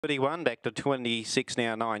31 back to 26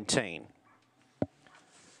 now 19.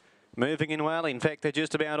 Moving in well. In fact, they're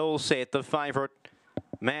just about all set. The favourite,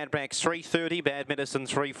 Mad Brax 330, Bad Medicine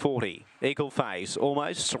 340. Eagle Phase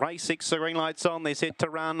almost. Race 6, the green lights on. They're set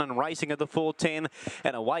to run and racing at the 4:10.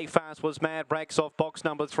 And away fast was Mad Brax off box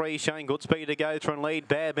number 3, showing good speed to go through and lead.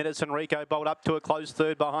 Bad Medicine, Rico Bolt up to a close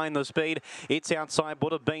third behind the speed. It's outside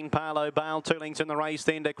would have been Parlo Bale. 2 lengths in the race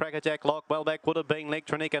then to Crackerjack Lock. Well back would have been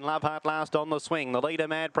Electronic and Love Heart last on the swing. The leader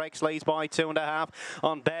Mad Brax leads by 2.5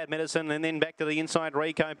 on Bad Medicine, and then back to the inside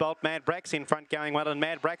Rico Bolt. Mad Brax in front going well, and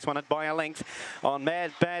Mad Brax won it by a length on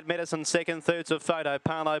Bad Medicine second. Third's a Photo,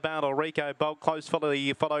 Parlo Bale or Rico Bolt close,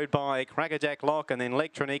 followed by Crackerjack Lock, and then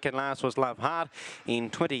Electronic, and last was Love Heart in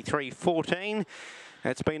 23.14.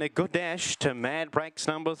 It's been a good dash to Mad Brax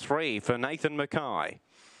number 3 for Nathan Mackay.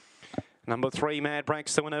 Number 3, Mad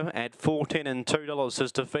Brax, the winner at $4.10 and $2,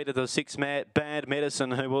 has defeated the 6 Bad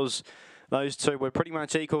Medicine, who was, those two were pretty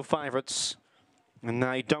much equal favourites, and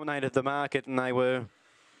they dominated the market, and they were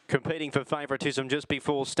competing for favouritism just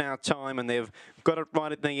before start time, and they've got it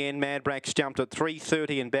right at the end. Mad Brax jumped at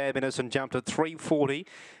 3.30 and Bad Medicine jumped at 3.40,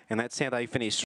 and that's how they finished.